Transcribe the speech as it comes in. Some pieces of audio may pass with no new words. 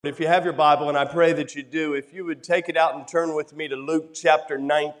If you have your Bible, and I pray that you do, if you would take it out and turn with me to Luke chapter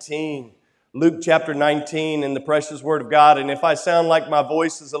 19. Luke chapter 19 in the precious Word of God. And if I sound like my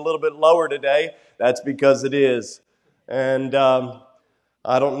voice is a little bit lower today, that's because it is. And I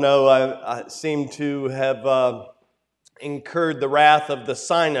don't know, I seem to have incurred the wrath of the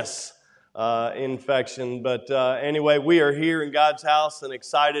sinus infection. But anyway, we are here in God's house and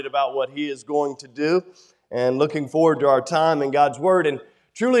excited about what He is going to do and looking forward to our time in God's Word. And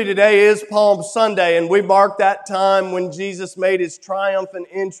truly today is Palm Sunday, and we mark that time when Jesus made His triumphant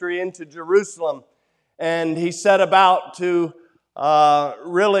entry into Jerusalem. And He set about to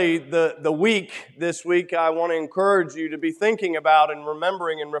really the week, this week, I want to encourage you to be thinking about and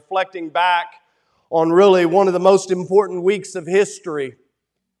remembering and reflecting back on really one of the most important weeks of history.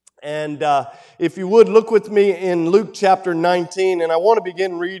 And if you would, look with me in Luke chapter 19, and I want to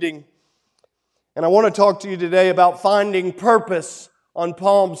begin reading. And I want to talk to you today about finding purpose on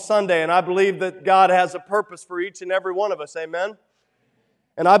Palm Sunday. And I believe that God has a purpose for each and every one of us. Amen?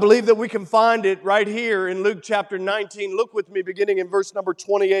 And I believe that we can find it right here in Luke chapter 19. Look with me beginning in verse number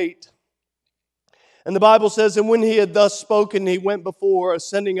 28. And the Bible says, "And when he had thus spoken, he went before,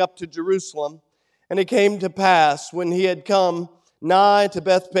 ascending up to Jerusalem. And it came to pass, when he had come nigh to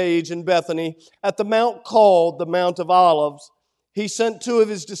Bethphage and Bethany, at the mount called the Mount of Olives, he sent two of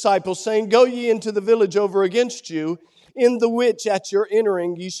his disciples, saying, Go ye into the village over against you, in the which at your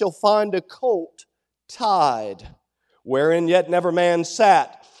entering ye shall find a colt tied, wherein yet never man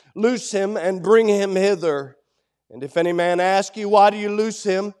sat. Loose him and bring him hither. And if any man ask you, Why do you loose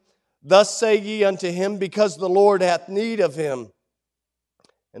him? Thus say ye unto him, Because the Lord hath need of him.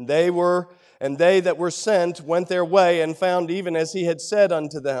 And they that were sent went their way, and found even as he had said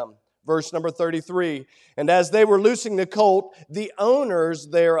unto them." Verse number 33, "And as they were loosing the colt, the owners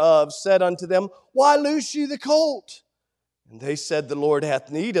thereof said unto them, Why loose you the colt? And they said, The Lord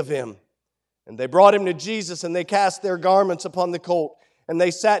hath need of him. And they brought him to Jesus, and they cast their garments upon the colt, and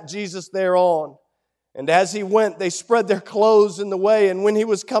they sat Jesus thereon. And as he went, they spread their clothes in the way. And when he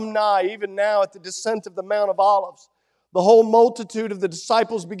was come nigh, even now at the descent of the Mount of Olives, the whole multitude of the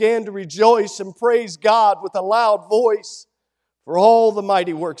disciples began to rejoice and praise God with a loud voice for all the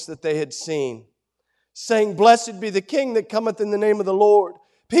mighty works that they had seen, saying, Blessed be the King that cometh in the name of the Lord,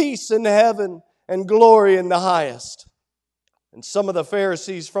 peace in heaven and glory in the highest. And some of the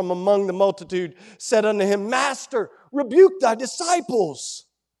Pharisees from among the multitude said unto him, Master, rebuke thy disciples.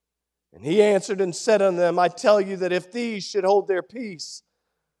 And he answered and said unto them, I tell you that if these should hold their peace,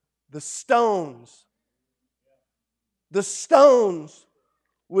 the stones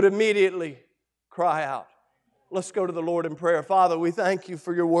would immediately cry out. Let's go to the Lord in prayer. Father, we thank you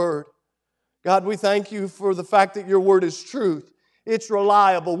for your word. God, we thank you for the fact that your word is truth. It's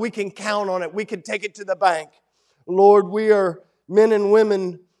reliable. We can count on it. We can take it to the bank. Lord, we are men and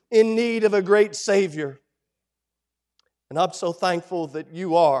women in need of a great Savior. And I'm so thankful that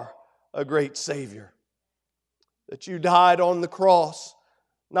you are a great Savior. That you died on the cross,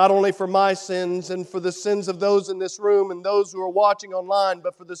 not only for my sins and for the sins of those in this room and those who are watching online,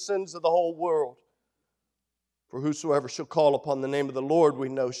 but for the sins of the whole world. For whosoever shall call upon the name of the Lord, we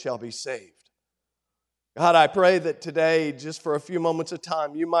know shall be saved. God, I pray that today, just for a few moments of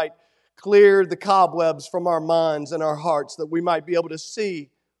time, you might clear the cobwebs from our minds and our hearts, that we might be able to see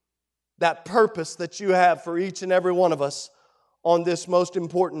that purpose that you have for each and every one of us on this most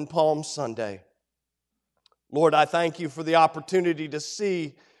important Palm Sunday. Lord, I thank you for the opportunity to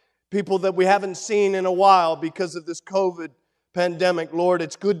see people that we haven't seen in a while because of this COVID pandemic. Lord,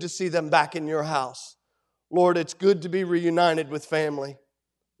 it's good to see them back in your house. Lord, it's good to be reunited with family.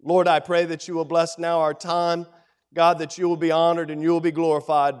 Lord, I pray that you will bless now our time. God, that you will be honored and you will be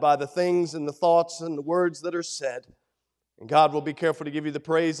glorified by the things and the thoughts and the words that are said. And God will be careful to give you the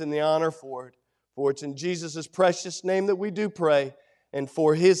praise and the honor for it. For it's in Jesus' precious name that we do pray, and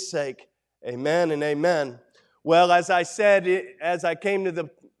for His sake. Amen and amen. Well, as I said, as I came to the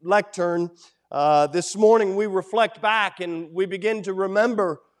lectern, this morning we reflect back and we begin to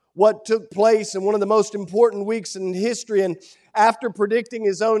remember what took place in one of the most important weeks in history. And after predicting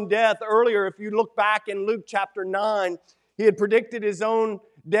His own death earlier, if you look back in Luke chapter 9, He had predicted His own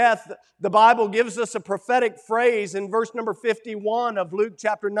death. The Bible gives us a prophetic phrase in verse number 51 of Luke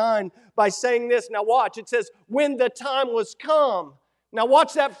chapter 9 by saying this. Now watch, it says, when the time was come. Now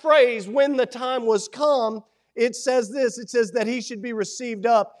watch that phrase, when the time was come. It says this, it says that He should be received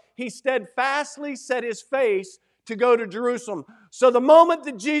up. He steadfastly set His face to go to Jerusalem. So the moment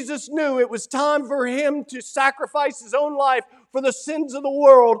that Jesus knew it was time for Him to sacrifice His own life for the sins of the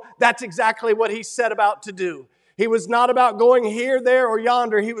world, that's exactly what He set about to do. He was not about going here, there, or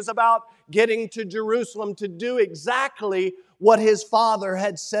yonder. He was about getting to Jerusalem to do exactly what his Father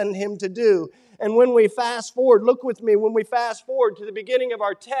had sent him to do. And when we fast forward, look with me, when we fast forward to the beginning of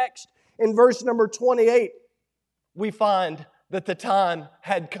our text in verse number 28, we find that the time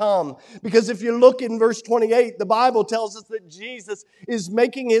had come. Because if you look in verse 28, the Bible tells us that Jesus is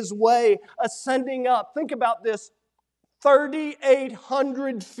making his way, ascending up. Think about this,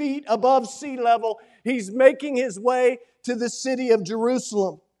 3,800 feet above sea level. He's making his way to the city of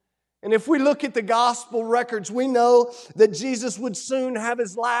Jerusalem. And if we look at the gospel records, we know that Jesus would soon have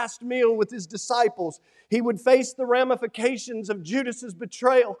his last meal with his disciples. He would face the ramifications of Judas's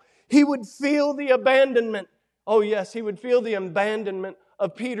betrayal. He would feel the abandonment. Oh yes, he would feel the abandonment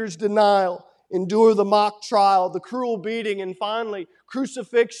of Peter's denial, endure the mock trial, the cruel beating, and finally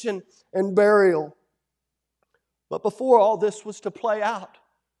crucifixion and burial. But before all this was to play out,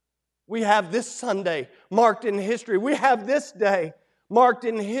 we have this Sunday marked in history. We have this day marked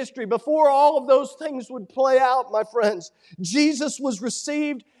in history. Before all of those things would play out, my friends, Jesus was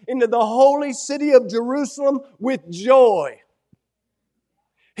received into the holy city of Jerusalem with joy.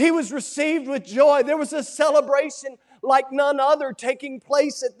 He was received with joy. There was a celebration like none other taking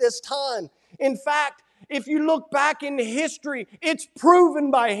place at this time. In fact, if you look back in history, it's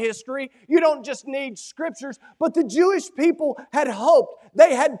proven by history. You don't just need scriptures, but the Jewish people had hoped.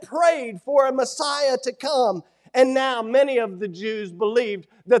 They had prayed for a Messiah to come. And now many of the Jews believed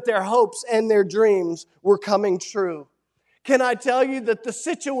that their hopes and their dreams were coming true. Can I tell you that the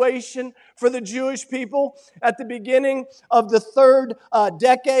situation for the Jewish people at the beginning of the third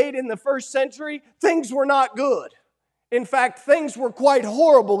decade in the first century, things were not good. In fact, things were quite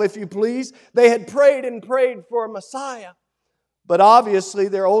horrible, if you please. They had prayed and prayed for a Messiah. But obviously,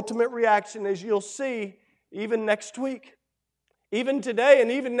 their ultimate reaction, as you'll see, even next week, even today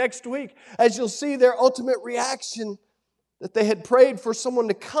and even next week, as you'll see, their ultimate reaction that they had prayed for someone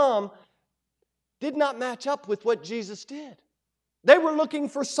to come did not match up with what Jesus did. They were looking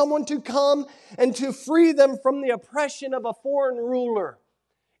for someone to come and to free them from the oppression of a foreign ruler.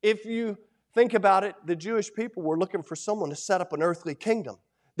 If you think about it, the Jewish people were looking for someone to set up an earthly kingdom.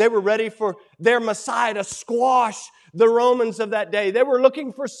 They were ready for their Messiah to squash the Romans of that day. They were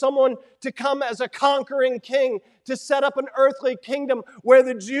looking for someone to come as a conquering king, to set up an earthly kingdom where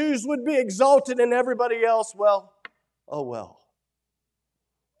the Jews would be exalted and everybody else, well, oh well.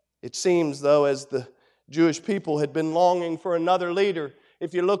 It seems, though, as the Jewish people had been longing for another leader.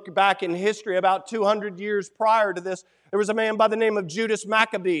 If you look back in history, about 200 years prior to this, there was a man by the name of Judas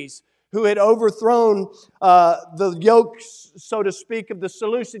Maccabees who had overthrown the yoke, so to speak, of the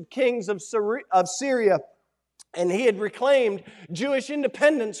Seleucid kings of Syria. And he had reclaimed Jewish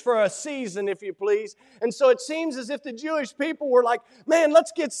independence for a season, if you please. And so it seems as if the Jewish people were like, man,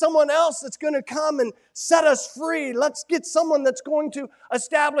 let's get someone else that's going to come and set us free. Let's get someone that's going to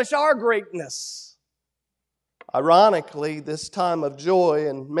establish our greatness. Ironically, this time of joy,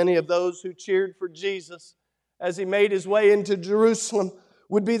 and many of those who cheered for Jesus as he made his way into Jerusalem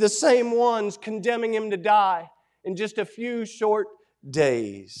would be the same ones condemning him to die in just a few short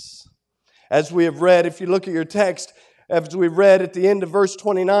days. As we have read, if you look at your text, as we've read at the end of verse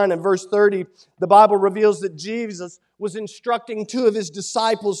 29 and verse 30, the Bible reveals that Jesus was instructing two of his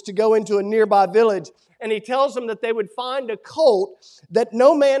disciples to go into a nearby village. And he tells them that they would find a colt that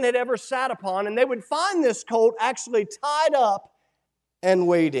no man had ever sat upon. And they would find this colt actually tied up and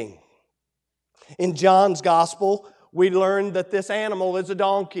waiting. In John's gospel, we learned that this animal is a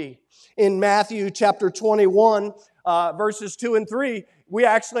donkey. In Matthew chapter 21, verses 2 and 3, we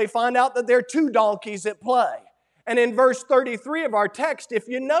actually find out that there are two donkeys at play. And in verse 33 of our text, if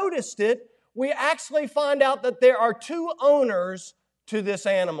you noticed it, we actually find out that there are two owners to this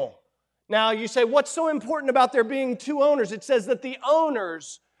animal. Now, you say, what's so important about there being two owners? It says that the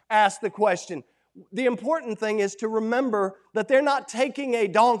owners ask the question. The important thing is to remember that they're not taking a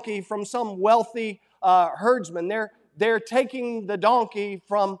donkey from some wealthy herdsman. They're taking the donkey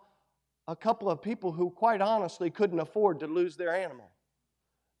from a couple of people who, quite honestly, couldn't afford to lose their animal.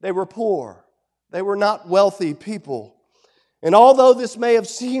 They were poor. They were not wealthy people. And although this may have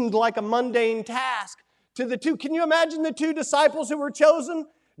seemed like a mundane task to the two, can you imagine the two disciples who were chosen?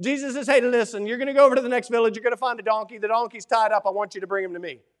 Jesus says, hey, listen, you're going to go over to the next village. You're going to find a donkey. The donkey's tied up. I want you to bring him to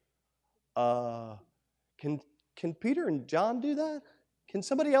me. Can Peter and John do that? Can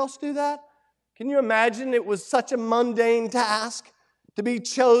somebody else do that? Can you imagine it was such a mundane task to be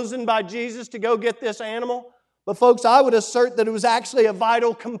chosen by Jesus to go get this animal? But folks, I would assert that it was actually a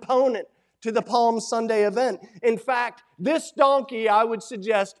vital component to the Palm Sunday event. In fact, this donkey, I would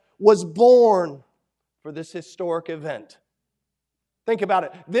suggest, was born for this historic event. Think about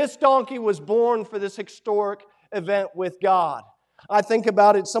it. This donkey was born for this historic event with God. I think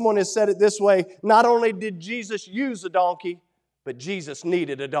about it, someone has said it this way, not only did Jesus use a donkey, but Jesus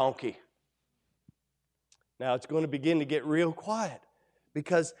needed a donkey. Now it's going to begin to get real quiet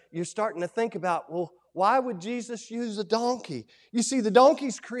because you're starting to think about, well, why would Jesus use a donkey? You see, the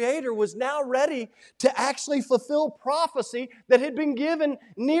donkey's creator was now ready to actually fulfill prophecy that had been given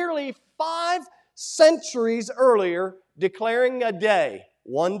nearly 5 centuries earlier, declaring a day,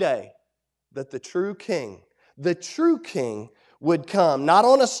 one day, that the true king would come, not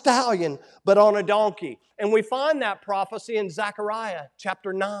on a stallion, but on a donkey. And we find that prophecy in Zechariah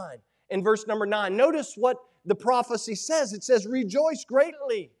chapter 9, in verse number 9. Notice what the prophecy says. It says, "Rejoice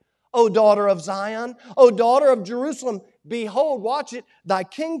greatly, O daughter of Zion, O daughter of Jerusalem. Behold," watch it, "thy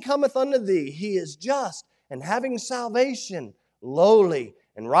king cometh unto thee. He is just and having salvation, lowly,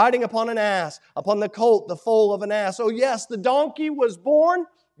 and riding upon an ass, upon the colt, the foal of an ass." Oh yes, the donkey was born,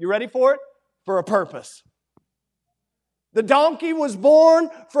 you ready for it? For a purpose. The donkey was born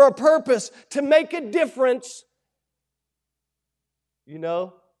for a purpose, to make a difference. You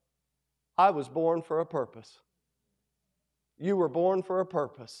know, I was born for a purpose. You were born for a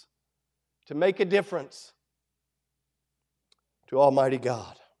purpose, to make a difference to Almighty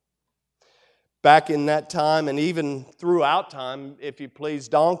God. Back in that time, and even throughout time, if you please,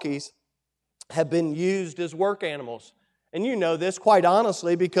 donkeys have been used as work animals. And you know this, quite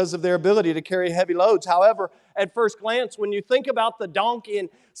honestly, because of their ability to carry heavy loads. However, at first glance, when you think about the donkey, and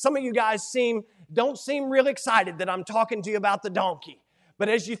some of you guys don't seem real excited that I'm talking to you about the donkey. But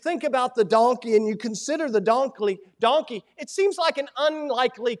as you think about the donkey and you consider the donkey, it seems like an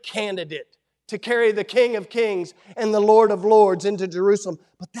unlikely candidate to carry the King of Kings and the Lord of Lords into Jerusalem.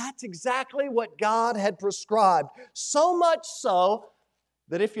 But that's exactly what God had prescribed. So much so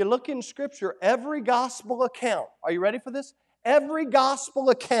that if you look in Scripture, every gospel account, are you ready for this? Every gospel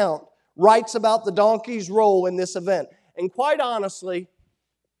account writes about the donkey's role in this event. And quite honestly,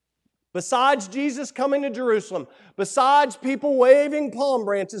 besides Jesus coming to Jerusalem, besides people waving palm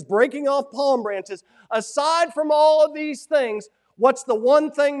branches, breaking off palm branches, aside from all of these things, what's the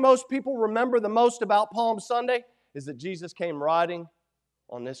one thing most people remember the most about Palm Sunday? Is that Jesus came riding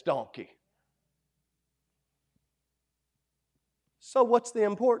on this donkey. So what's the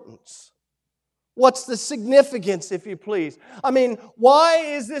importance? What's the significance, if you please? I mean, why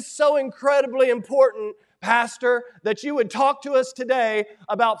is this so incredibly important, Pastor, that you would talk to us today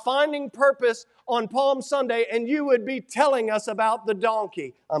about finding purpose on Palm Sunday and you would be telling us about the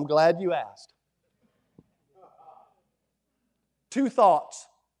donkey? I'm glad you asked. 2 thoughts.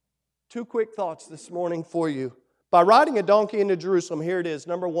 2 quick thoughts this morning for you. By riding a donkey into Jerusalem, here it is.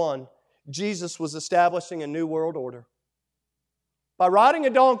 Number 1, Jesus was establishing a new world order. By riding a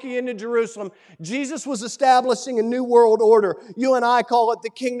donkey into Jerusalem, Jesus was establishing a new world order. You and I call it the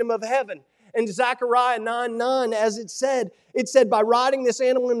kingdom of heaven. In Zechariah 9:9, as it said by riding this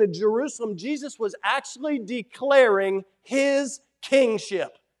animal into Jerusalem, Jesus was actually declaring His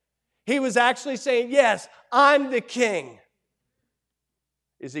kingship. He was actually saying, yes, I'm the king.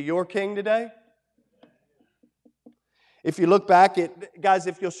 Is He your king today? If you look back at, guys,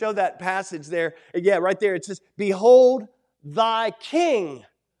 if you'll show that passage there, right there, it says, "Behold, thy king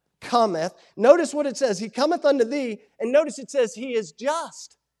cometh." Notice what it says. He cometh unto thee. And notice it says He is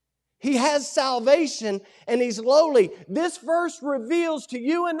just. He has salvation and He's lowly. This verse reveals to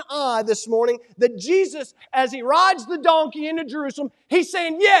you and I this morning that Jesus, as He rides the donkey into Jerusalem, He's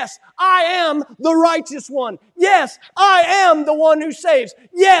saying, yes, I am the righteous one. Yes, I am the one who saves.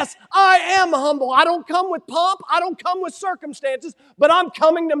 Yes, I am humble. I don't come with pomp. I don't come with circumstances, but I'm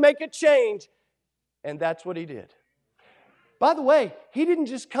coming to make a change. And that's what He did. By the way, He didn't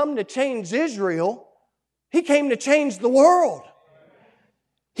just come to change Israel. He came to change the world.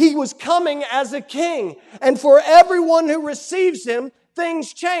 He was coming as a king. And for everyone who receives Him,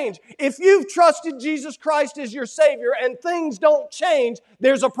 things change. If you've trusted Jesus Christ as your Savior and things don't change,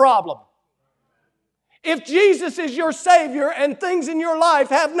 there's a problem. If Jesus is your Savior and things in your life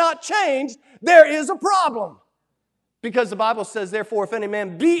have not changed, there is a problem. Because the Bible says, therefore, if any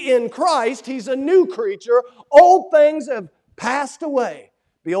man be in Christ, he's a new creature. Old things have passed away.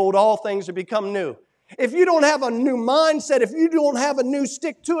 Behold, all things have become new. If you don't have a new mindset, if you don't have a new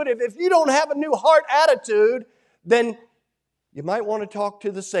stick to it, if you don't have a new heart attitude, then you might want to talk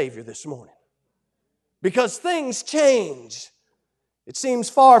to the Savior this morning. Because things change. It seems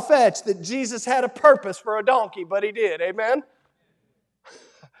far-fetched that Jesus had a purpose for a donkey, but He did. Amen?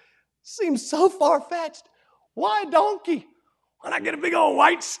 Seems so far-fetched. Why a donkey? Why not get a big old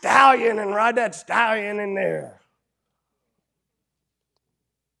white stallion and ride that stallion in there?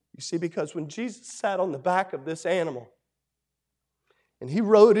 You see, because when Jesus sat on the back of this animal and He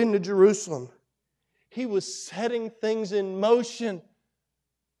rode into Jerusalem, He was setting things in motion,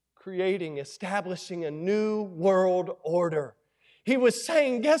 establishing a new world order. He was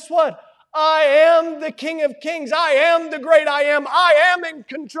saying, guess what? I am the King of Kings. I am the great I am. I am in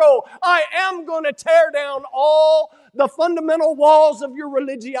control. I am going to tear down all the fundamental walls of your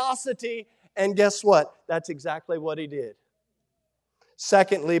religiosity. And guess what? That's exactly what He did.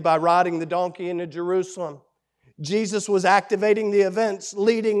 Secondly, by riding the donkey into Jerusalem, Jesus was activating the events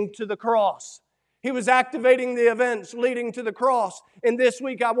leading to the cross. He was activating the events leading to the cross. And this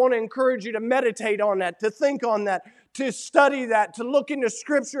week, I want to encourage you to meditate on that, to think on that, to study that, to look into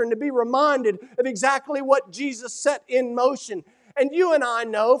Scripture and to be reminded of exactly what Jesus set in motion. And you and I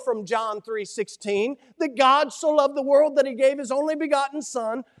know from John 3:16 that God so loved the world that He gave His only begotten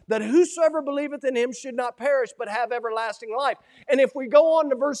Son, that whosoever believeth in Him should not perish but have everlasting life. And if we go on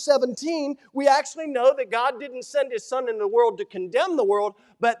to verse 17, we actually know that God didn't send His Son into the world to condemn the world,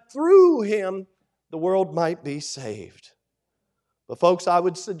 but through Him the world might be saved. But folks, I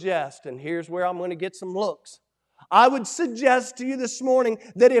would suggest, and here's where I'm going to get some looks, I would suggest to you this morning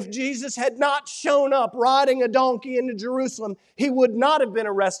that if Jesus had not shown up riding a donkey into Jerusalem, He would not have been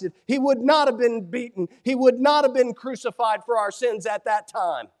arrested. He would not have been beaten. He would not have been crucified for our sins at that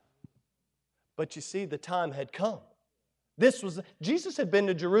time. But you see, the time had come. Jesus had been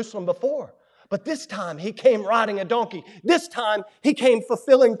to Jerusalem before, but this time He came riding a donkey. This time He came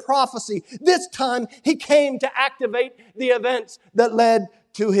fulfilling prophecy. This time He came to activate the events that led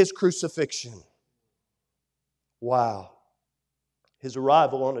to His crucifixion. Wow. His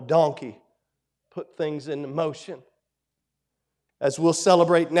arrival on a donkey put things into motion. As we'll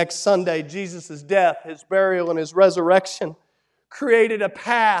celebrate next Sunday, Jesus' death, His burial, and His resurrection created a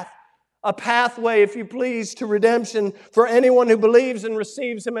pathway, if you please, to redemption for anyone who believes and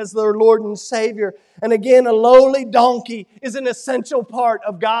receives Him as their Lord and Savior. And again, a lowly donkey is an essential part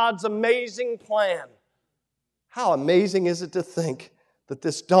of God's amazing plan. How amazing is it to think that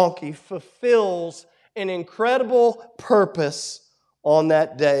this donkey fulfills an incredible purpose on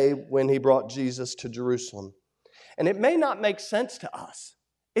that day when He brought Jesus to Jerusalem. And it may not make sense to us.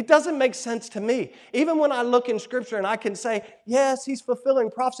 It doesn't make sense to me. Even when I look in Scripture and I can say, yes, He's fulfilling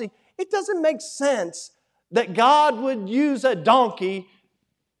prophecy, it doesn't make sense that God would use a donkey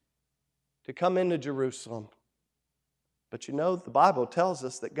to come into Jerusalem. But you know, the Bible tells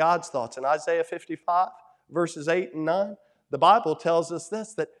us that God's thoughts, in Isaiah 55, verses 8 and 9, the Bible tells us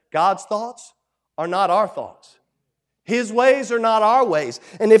this, that God's thoughts are not our thoughts. His ways are not our ways.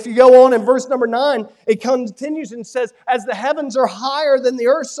 And if you go on in verse number 9, it continues and says, as the heavens are higher than the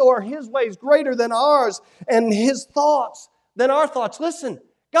earth, so are His ways greater than ours, and His thoughts than our thoughts. Listen,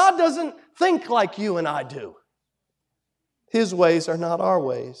 God doesn't think like you and I do. His ways are not our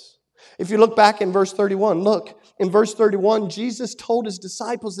ways. If you look back in verse 31, look, in verse 31, Jesus told His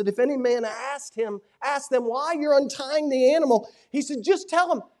disciples that if any man asked them why you're untying the animal, He said, just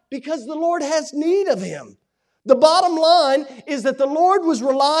tell him, because the Lord has need of him. The bottom line is that the Lord was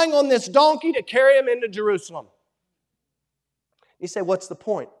relying on this donkey to carry Him into Jerusalem. You say, what's the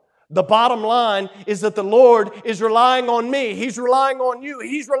point? The bottom line is that the Lord is relying on me. He's relying on you.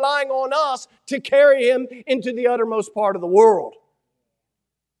 He's relying on us to carry Him into the uttermost part of the world.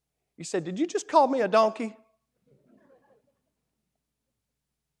 You said, did you just call me a donkey?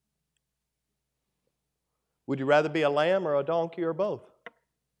 Would you rather be a lamb or a donkey or both?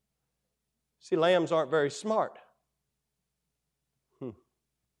 See, lambs aren't very smart. The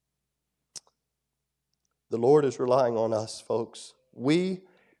Lord is relying on us, folks.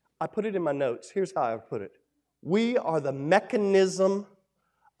 I put it in my notes. Here's how I put it. We are the mechanism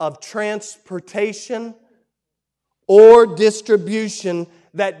of transportation or distribution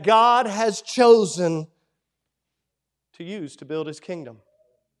that God has chosen to use to build His kingdom.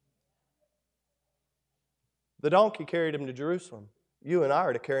 The donkey carried Him to Jerusalem. You and I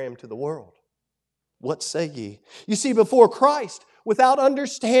are to carry Him to the world. What say ye? You see, before Christ, without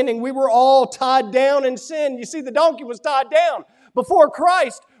understanding, we were all tied down in sin. You see, the donkey was tied down. Before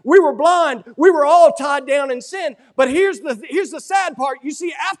Christ, we were blind. We were all tied down in sin. But here's the sad part. You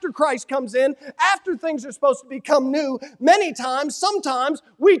see, after Christ comes in, after things are supposed to become new, sometimes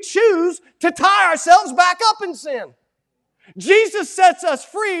we choose to tie ourselves back up in sin. Jesus sets us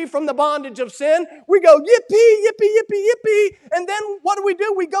free from the bondage of sin. We go, yippee, yippee, yippee, yippee. And then what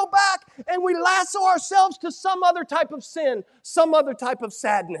do? We go back and we lasso ourselves to some other type of sin, some other type of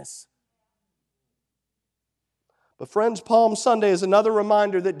sadness. But friends, Palm Sunday is another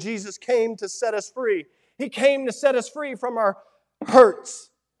reminder that Jesus came to set us free. He came to set us free from our hurts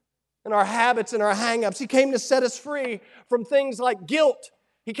and our habits and our hang-ups. He came to set us free from things like guilt.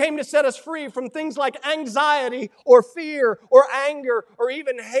 He came to set us free from things like anxiety or fear or anger or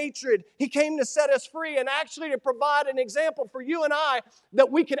even hatred. He came to set us free and actually to provide an example for you and I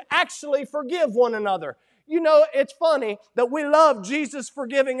that we could actually forgive one another. You know, it's funny that we love Jesus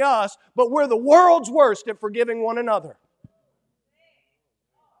forgiving us, but we're the world's worst at forgiving one another.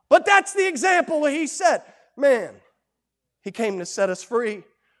 But that's the example that he set. Man, he came to set us free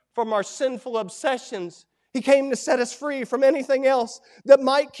from our sinful obsessions. He came to set us free from anything else that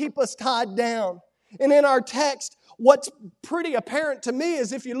might keep us tied down. And in our text, what's pretty apparent to me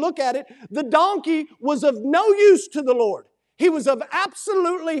is if you look at it, the donkey was of no use to the Lord. He was of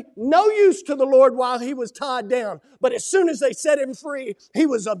absolutely no use to the Lord while he was tied down. But as soon as they set him free, he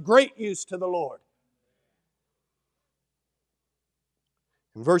was of great use to the Lord.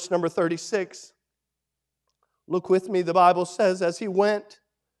 In verse number 36, look with me, the Bible says, as he went,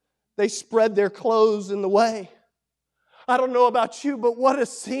 they spread their clothes in the way. I don't know about you, but what a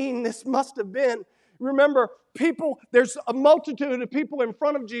scene this must have been. Remember, there's a multitude of people in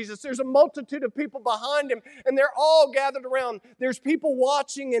front of Jesus. There's a multitude of people behind him, and they're all gathered around. There's people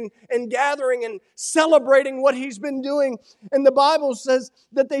watching and gathering and celebrating what he's been doing. And the Bible says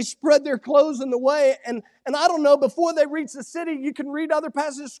that they spread their clothes in the way. And I don't know, before they reached the city, you can read other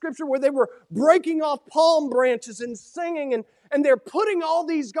passages of Scripture where they were breaking off palm branches and singing, and they're putting all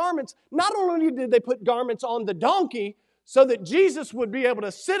these garments. Not only did they put garments on the donkey, so that Jesus would be able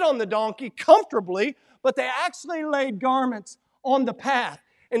to sit on the donkey comfortably, but they actually laid garments on the path.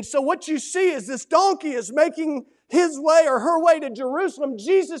 And so what you see is this donkey is making his way or her way to Jerusalem.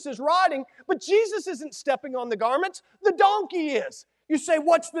 Jesus is riding, but Jesus isn't stepping on the garments. The donkey is. You say,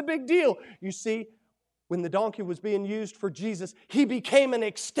 what's the big deal? You see, when the donkey was being used for Jesus, he became an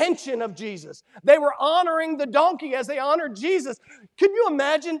extension of Jesus. They were honoring the donkey as they honored Jesus. Could you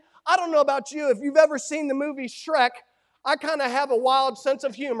imagine? I don't know about you, if you've ever seen the movie Shrek, I kind of have a wild sense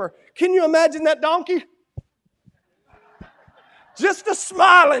of humor. Can you imagine that donkey? Just a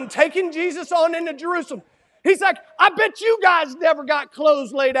smiling, taking Jesus on into Jerusalem. He's like, I bet you guys never got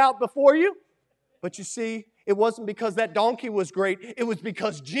clothes laid out before you. But you see, it wasn't because that donkey was great. It was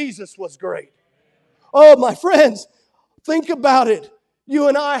because Jesus was great. Oh, my friends, think about it. You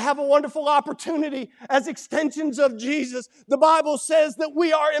and I have a wonderful opportunity as extensions of Jesus. The Bible says that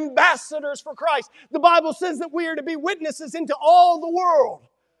we are ambassadors for Christ. The Bible says that we are to be witnesses into all the world.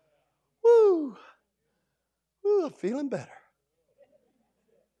 Woo! Ooh, I'm feeling better.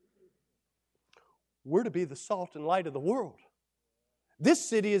 We're to be the salt and light of the world. This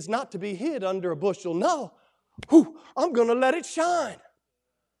city is not to be hid under a bushel. No. I'm going to let it shine.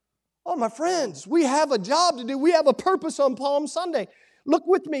 Oh, my friends, we have a job to do. We have a purpose on Palm Sunday. Look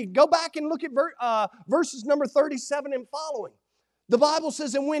with me. Go back and look at verses number 37 and following. The Bible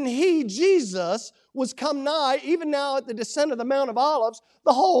says, and when he, Jesus, was come nigh, even now at the descent of the Mount of Olives,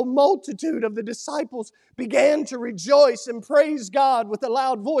 the whole multitude of the disciples began to rejoice and praise God with a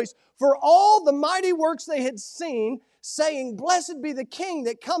loud voice for all the mighty works they had seen, saying, Blessed be the King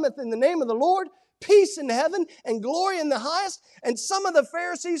that cometh in the name of the Lord, peace in heaven and glory in the highest. And some of the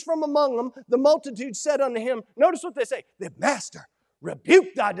Pharisees from among them, the multitude said unto him, notice what they say, the Master,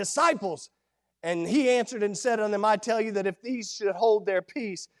 rebuke thy disciples. And he answered and said unto them, I tell you that if these should hold their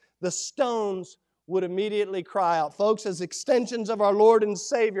peace, the stones would immediately cry out. Folks, as extensions of our Lord and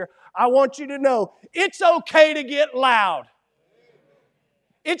Savior, I want you to know it's okay to get loud.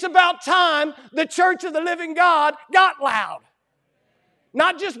 It's about time the Church of the Living God got loud.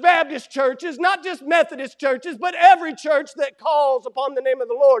 Not just Baptist churches, not just Methodist churches, but every church that calls upon the name of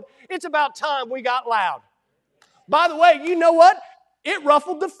the Lord. It's about time we got loud. By the way, you know what? It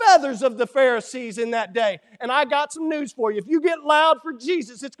ruffled the feathers of the Pharisees in that day. And I got some news for you. If you get loud for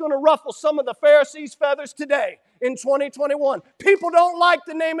Jesus, it's going to ruffle some of the Pharisees' feathers today in 2021. People don't like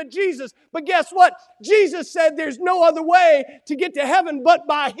the name of Jesus. But guess what? Jesus said there's no other way to get to heaven but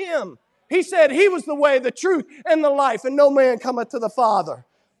by Him. He said He was the way, the truth, and the life, and no man cometh to the Father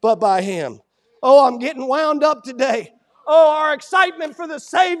but by Him. Oh, I'm getting wound up today. Oh, our excitement for the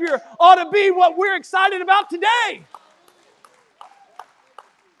Savior ought to be what we're excited about today.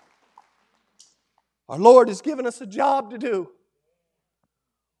 Our Lord has given us a job to do.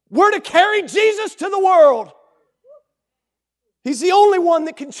 We're to carry Jesus to the world. He's the only one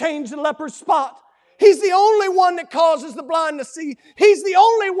that can change the leper's spot. He's the only one that causes the blind to see. He's the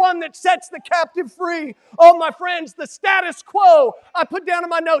only one that sets the captive free. Oh, my friends, the status quo, I put down in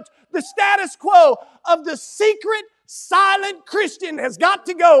my notes, the status quo of the secret, silent Christian has got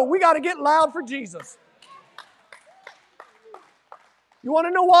to go. We got to get loud for Jesus. You want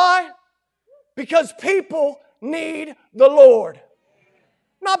to know why? Because people need the Lord.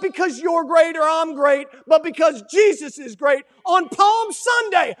 Not because you're great or I'm great, but because Jesus is great. On Palm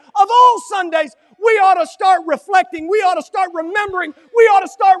Sunday, of all Sundays, we ought to start reflecting. We ought to start remembering. We ought to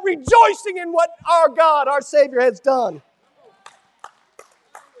start rejoicing in what our God, our Savior, has done.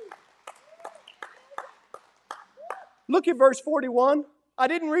 Look at verse 41. I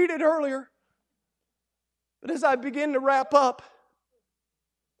didn't read it earlier. But as I begin to wrap up,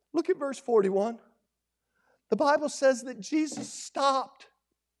 look at verse 41. The Bible says that Jesus stopped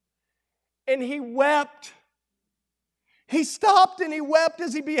and He wept. He stopped and He wept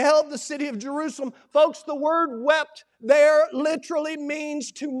as He beheld the city of Jerusalem. Folks, the word wept there literally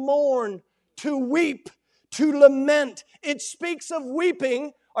means to mourn, to weep, to lament. It speaks of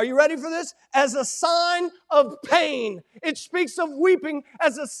weeping, are you ready for this? As a sign of pain. It speaks of weeping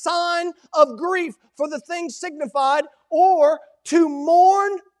as a sign of grief for the things signified, or to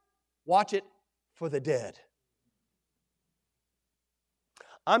mourn, watch it, for the dead.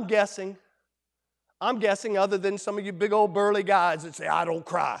 I'm guessing other than some of you big old burly guys that say, I don't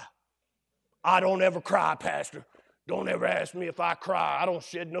cry. I don't ever cry, Pastor. Don't ever ask me if I cry. I don't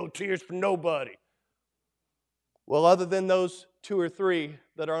shed no tears for nobody. Well, other than those 2 or 3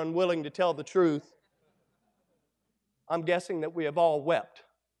 that are unwilling to tell the truth, I'm guessing that we have all wept.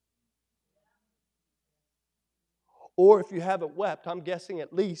 Or if you haven't wept, I'm guessing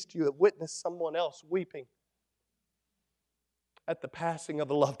at least you have witnessed someone else weeping at the passing of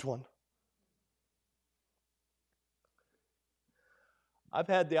a loved one. I've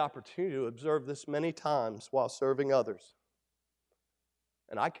had the opportunity to observe this many times while serving others.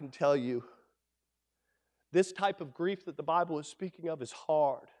 And I can tell you, this type of grief that the Bible is speaking of is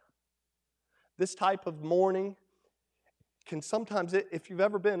hard. This type of mourning can sometimes, if you've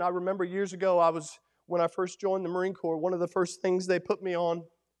ever been, I remember years ago, when I first joined the Marine Corps, one of the first things they put me on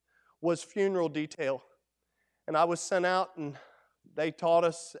was funeral detail. And I was sent out and they taught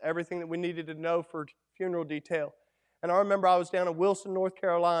us everything that we needed to know for funeral detail. And I remember I was down in Wilson, North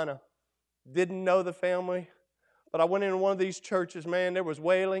Carolina. Didn't know the family, but I went into one of these churches, man, there was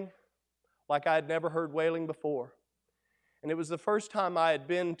wailing like I had never heard wailing before. And it was the first time I had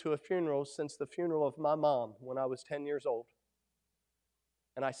been to a funeral since the funeral of my mom when I was 10 years old.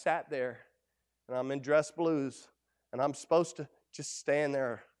 And I sat there, and I'm in dress blues, and I'm supposed to just stand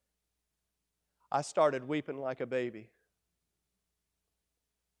there. I started weeping like a baby.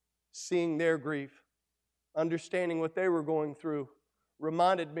 Seeing their grief, understanding what they were going through,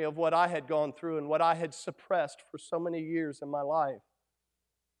 reminded me of what I had gone through and what I had suppressed for so many years in my life.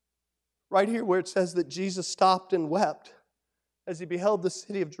 Right here where it says that Jesus stopped and wept as He beheld the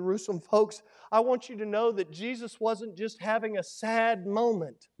city of Jerusalem. Folks, I want you to know that Jesus wasn't just having a sad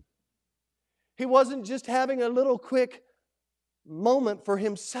moment. He wasn't just having a little quick moment for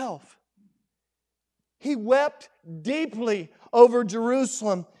Himself. He wept deeply over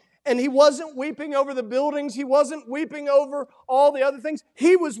Jerusalem. And He wasn't weeping over the buildings. He wasn't weeping over all the other things.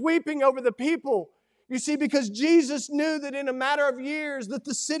 He was weeping over the people. You see, because Jesus knew that in a matter of years that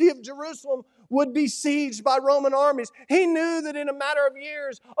the city of Jerusalem would be sieged by Roman armies. He knew that in a matter of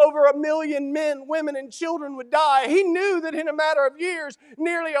years over 1 million men, women, and children would die. He knew that in a matter of years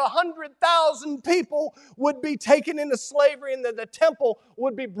nearly 100,000 people would be taken into slavery and that the temple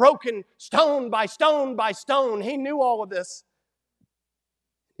would be broken stone by stone by stone. He knew all of this.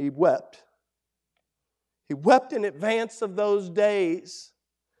 He wept. He wept in advance of those days,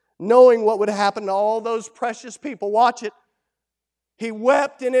 knowing what would happen to all those precious people. Watch it. He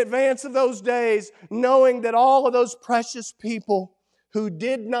wept in advance of those days, knowing that all of those precious people who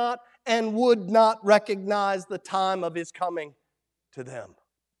did not and would not recognize the time of His coming to them.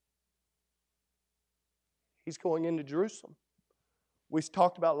 He's going into Jerusalem. We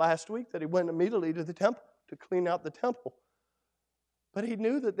talked about last week that He went immediately to the temple to clean out the temple. But He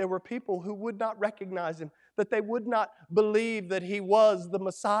knew that there were people who would not recognize Him, that they would not believe that He was the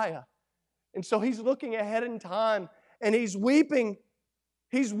Messiah. And so He's looking ahead in time and He's weeping.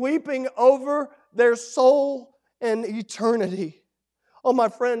 He's weeping over their soul and eternity. Oh, my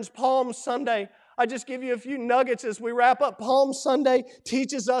friends, Palm Sunday, I just give you a few nuggets as we wrap up. Palm Sunday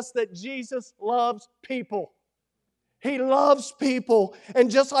teaches us that Jesus loves people. He loves people. And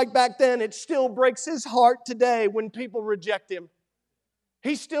just like back then, it still breaks His heart today when people reject Him.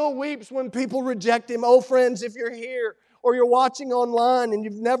 He still weeps when people reject Him. Oh, friends, if you're here or you're watching online and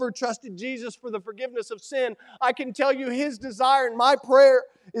you've never trusted Jesus for the forgiveness of sin, I can tell you His desire and my prayer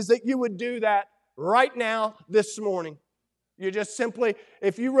is that you would do that right now, this morning. You just simply,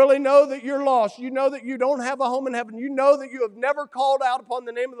 if you really know that you're lost, you know that you don't have a home in heaven, you know that you have never called out upon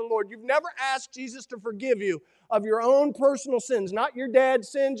the name of the Lord, you've never asked Jesus to forgive you of your own personal sins, not your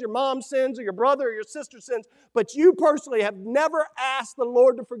dad's sins, your mom's sins, or your brother or your sister's sins, but you personally have never asked the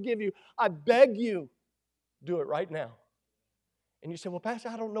Lord to forgive you, I beg you, do it right now. And you say, well, Pastor,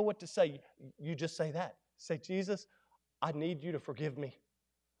 I don't know what to say. You just say that. Say, Jesus, I need you to forgive me.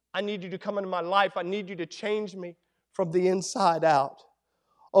 I need you to come into my life. I need you to change me from the inside out.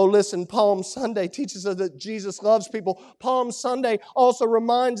 Oh, listen, Palm Sunday teaches us that Jesus loves people. Palm Sunday also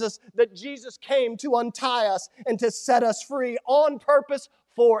reminds us that Jesus came to untie us and to set us free on purpose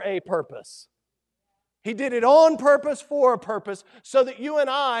for a purpose. He did it on purpose for a purpose so that you and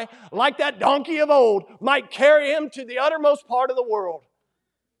I, like that donkey of old, might carry Him to the uttermost part of the world.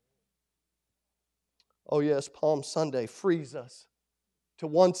 Oh yes, Palm Sunday frees us to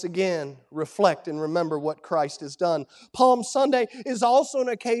once again reflect and remember what Christ has done. Palm Sunday is also an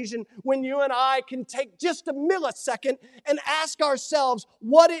occasion when you and I can take just a millisecond and ask ourselves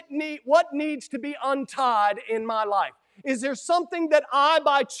what needs to be untied in my life. Is there something that I,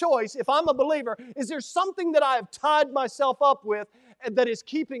 by choice, if I'm a believer, is there something that I have tied myself up with that is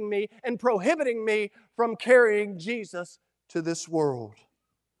keeping me and prohibiting me from carrying Jesus to this world?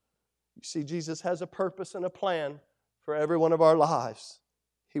 You see, Jesus has a purpose and a plan for every one of our lives.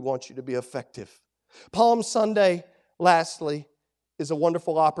 He wants you to be effective. Palm Sunday, lastly, is a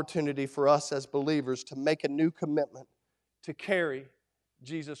wonderful opportunity for us as believers to make a new commitment to carry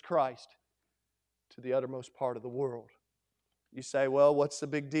Jesus Christ to the uttermost part of the world. You say, well, what's the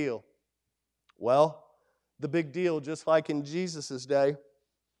big deal? Well, the big deal, just like in Jesus' day,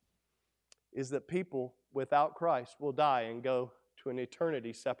 is that people without Christ will die and go to an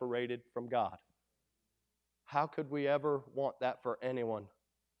eternity separated from God. How could we ever want that for anyone?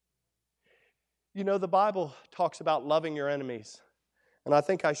 You know, the Bible talks about loving your enemies. And I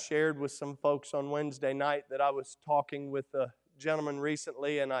think I shared with some folks on Wednesday night that I was talking with a gentleman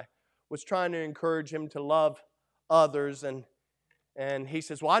recently, and I was trying to encourage him to love others. And he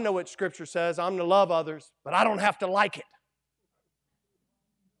says, well, I know what Scripture says. I'm to love others, but I don't have to like it.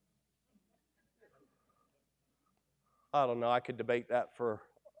 I don't know. I could debate that for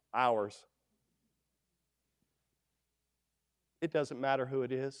hours. It doesn't matter who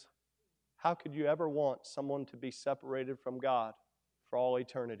it is. How could you ever want someone to be separated from God for all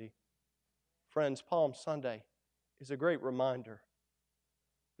eternity? Friends, Palm Sunday is a great reminder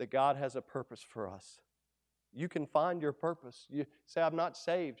that God has a purpose for us. You can find your purpose. You say, I'm not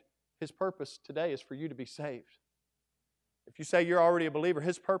saved. His purpose today is for you to be saved. If you say you're already a believer,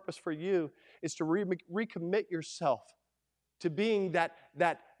 His purpose for you is to recommit yourself to being that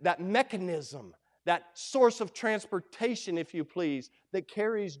mechanism, that source of transportation, if you please, that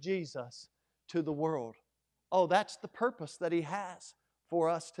carries Jesus to the world. Oh, that's the purpose that He has for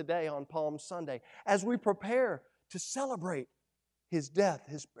us today on Palm Sunday as we prepare to celebrate His death,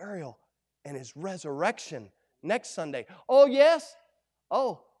 His burial, and His resurrection next Sunday. Oh, yes.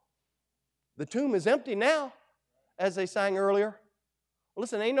 Oh, the tomb is empty now, as they sang earlier.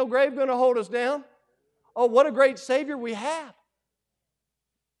 Listen, ain't no grave going to hold us down. Oh, what a great Savior we have.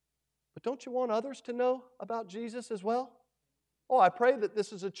 But don't you want others to know about Jesus as well? Oh, I pray that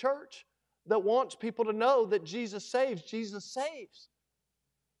this is a church that wants people to know that Jesus saves. Jesus saves.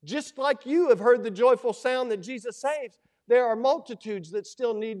 Just like you have heard the joyful sound that Jesus saves, there are multitudes that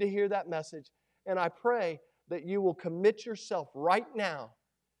still need to hear that message. And I pray that you will commit yourself right now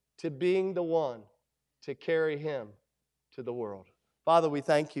to being the one to carry Him to the world. Father, we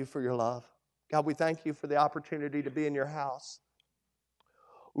thank You for Your love. God, we thank You for the opportunity to be in Your house.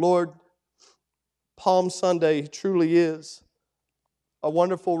 Lord, Palm Sunday truly is a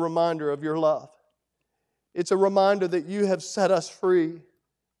wonderful reminder of Your love. It's a reminder that You have set us free.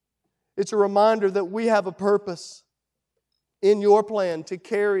 It's a reminder that we have a purpose in Your plan to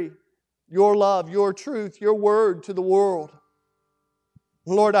carry Your love, Your truth, Your word to the world.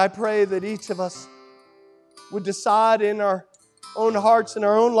 Lord, I pray that each of us would decide in our own hearts and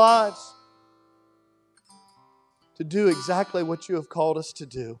our own lives to do exactly what You have called us to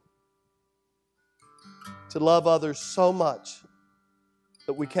do. To love others so much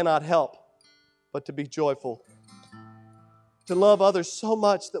that we cannot help but to be joyful. To love others so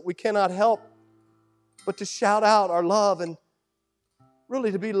much that we cannot help but to shout out our love and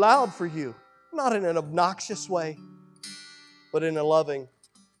really to be loud for You. Not in an obnoxious way, but in a loving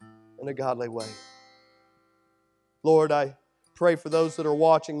and a godly way. Lord, I pray for those that are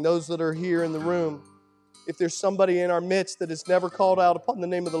watching, those that are here in the room. If there's somebody in our midst that has never called out upon the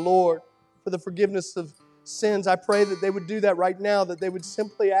name of the Lord for the forgiveness of sins, I pray that they would do that right now, that they would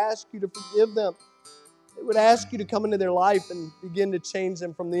simply ask You to forgive them. They would ask You to come into their life and begin to change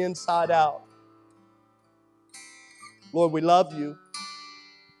them from the inside out. Lord, we love You.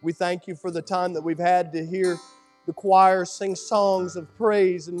 We thank You for the time that we've had to hear the choir sing songs of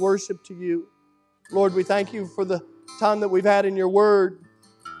praise and worship to You. Lord, we thank You for the time that we've had in Your Word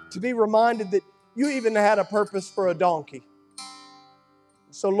to be reminded that You even had a purpose for a donkey.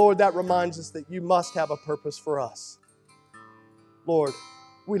 So, Lord, that reminds us that You must have a purpose for us. Lord,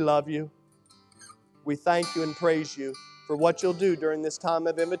 we love You. We thank You and praise You for what you'll do during this time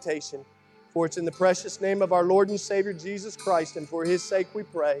of invitation. For it's in the precious name of our Lord and Savior Jesus Christ, and for His sake we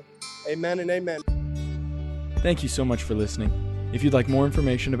pray. Amen and amen. Thank you so much for listening. If you'd like more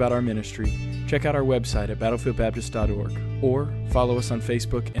information about our ministry, check out our website at battlefieldbaptist.org or follow us on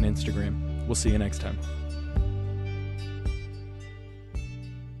Facebook and Instagram. We'll see you next time.